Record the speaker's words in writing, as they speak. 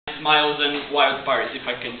smiles and wild parties, if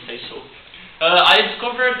I can say so. I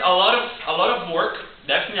discovered a lot of work,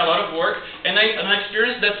 definitely a lot of work, and an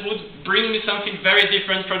experience that would bring me something very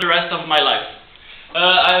different for the rest of my life.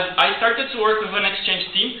 I started to work with an exchange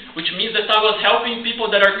team, which means that I was helping people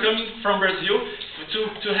that are coming from Brazil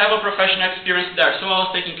to have a professional experience there. So I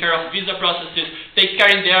was taking care of visa processes, take care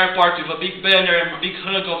in the airport with a big banner and a big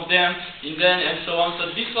hug of them, and so on.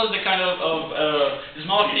 So this was the kind of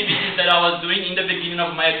small activities that I was doing in the beginning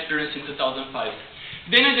of my experience in 2005.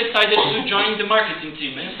 Then I decided to join the marketing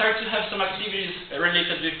team and start to have some activities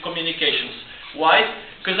related with communications. Why?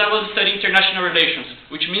 Because I was studying international relations,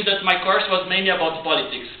 which means that my course was mainly about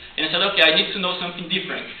politics. And I said, okay, I need to know something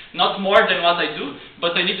different. Not more than what I do,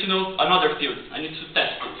 but I need to know another field. I need to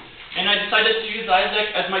test it. And I decided to use AIESEC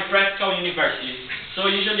as my practical university. So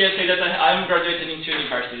usually I say that I'm graduated in 2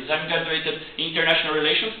 universities. I'm graduated in international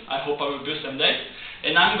relations. I hope I will do someday.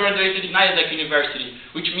 And I'm graduated in AIESEC University,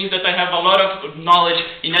 which means that I have a lot of knowledge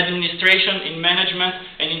in administration, in management,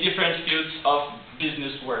 and in different fields of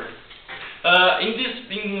business work.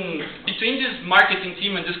 Between this marketing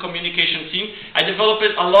team and this communication team, I developed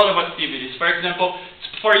a lot of activities. For example,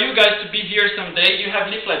 for you guys to be here someday, you have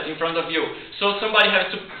leaflets in front of you. So somebody has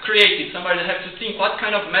to create it. Somebody has to think what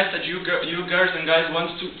kind of message you girls and guys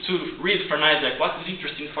want to read for AIESEC. What is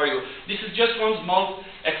interesting for you? This is just one small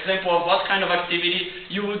example of what kind of activity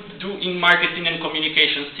you would do in marketing and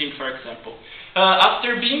communications team, for example.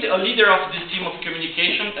 After being a leader of this team of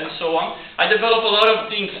communication and so on, I developed a lot of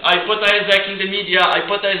things. I put AIESEC in the media, I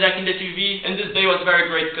put AIESEC in the TV, and this day was very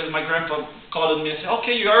great because my grandpa called me and said,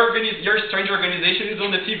 okay, your strange organization is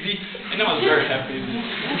on the TV, and I was very happy.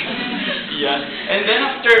 Yeah. And then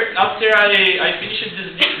after I finished this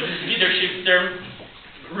leadership term,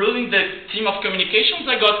 ruling the team of communications,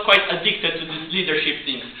 I got quite addicted to these leadership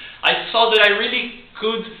things. I saw that I really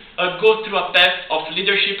could go through a path of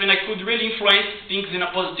leadership and I could really influence things in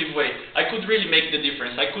a positive way. I could really make the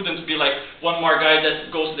difference. I couldn't be like one more guy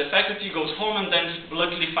that goes to the faculty, goes home, and then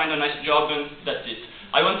luckily find a nice job and that's it.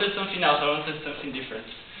 I wanted something else. I wanted something different.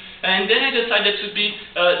 And then I decided to be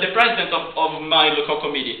the president of my local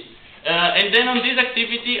committee. And then on this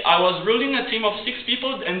activity, I was ruling a team of 6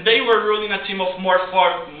 people, and they were ruling a team of more 5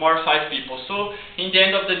 people. So in the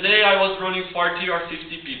end of the day, I was ruling 40 or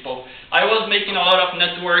 50 people. I was making a lot of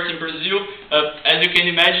network in Brazil. As you can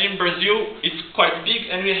imagine, Brazil is quite big,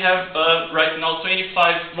 and we have right now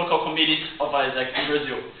 25 local committees of AIESEC in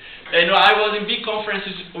Brazil. And I was in big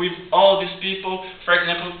conferences with all these people. For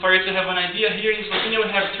example, for you to have an idea, here in Slovenia we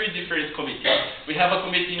have 3 different committees. We have a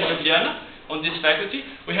committee in Ljubljana, on this faculty,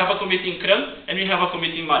 we have a committee in Kram, and we have a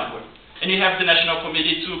committee in Maribor. And we have the national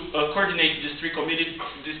committee to coordinate these three committees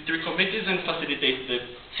and facilitate the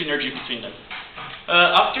synergy between them.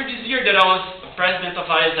 After this year that I was president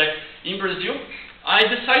of AIESEC in Brazil, I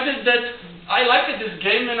decided that I liked this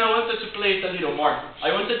game and I wanted to play it a little more.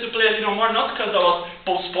 I wanted to play a little more, not because I was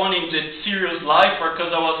postponing the serious life or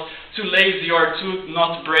because I was too lazy or too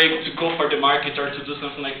not brave to go for the market or to do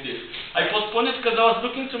something like this. I postponed it because I was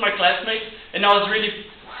looking to my classmates and I was really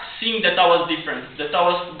seeing that I was different, that I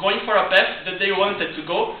was going for a path that they wanted to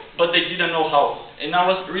go, but they didn't know how. And I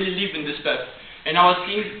was really living this path. And I was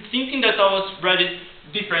thinking that I was really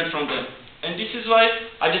different from them. And this is why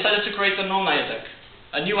I decided to create a non-AIESEC.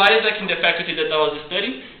 A new AIESEC in the faculty that I was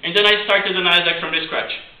studying, and then I started an AIESEC from the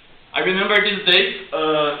scratch. I remember this day,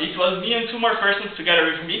 it was me and 2 more persons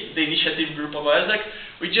together with me, the initiative group of AIESEC.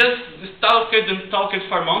 We just talked and talked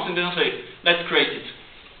for months, and then I said, let's create it.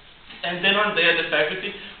 And then one day at the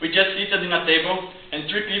faculty, we just seated in a table, and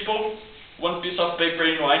 3 people, 1 piece of paper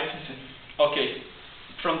in white, and said, okay,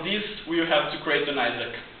 from this we will have to create an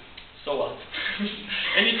AIESEC. So what?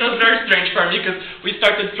 And it was very strange for me because we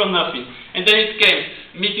started from nothing. And then it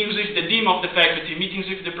came meetings with the dean of the faculty, meetings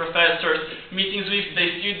with the professors, meetings with the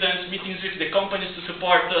students, meetings with the companies to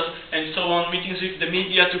support us, and so on, meetings with the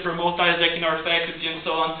media to promote AIESEC in our faculty, and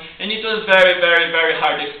so on. And it was very, very, very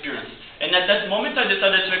hard experience. And at that moment, I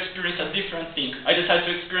decided to experience a different thing. I decided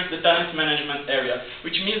to experience the talent management area,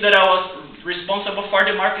 which means that I was responsible for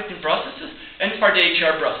the marketing processes and for the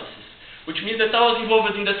HR processes. Which means that I was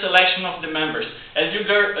involved in the selection of the members. As you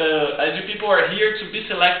people are here to be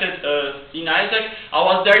selected in AIESEC, I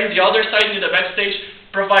was there in the other side, in the backstage,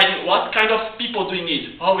 providing what kind of people do we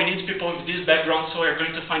need. Oh, we need people with this background, so we're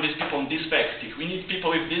going to find these people on this faculty. We need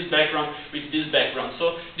people with this background, with this background.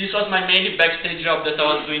 So this was my main backstage job that I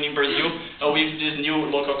was doing in Brazil with this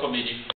new local committee.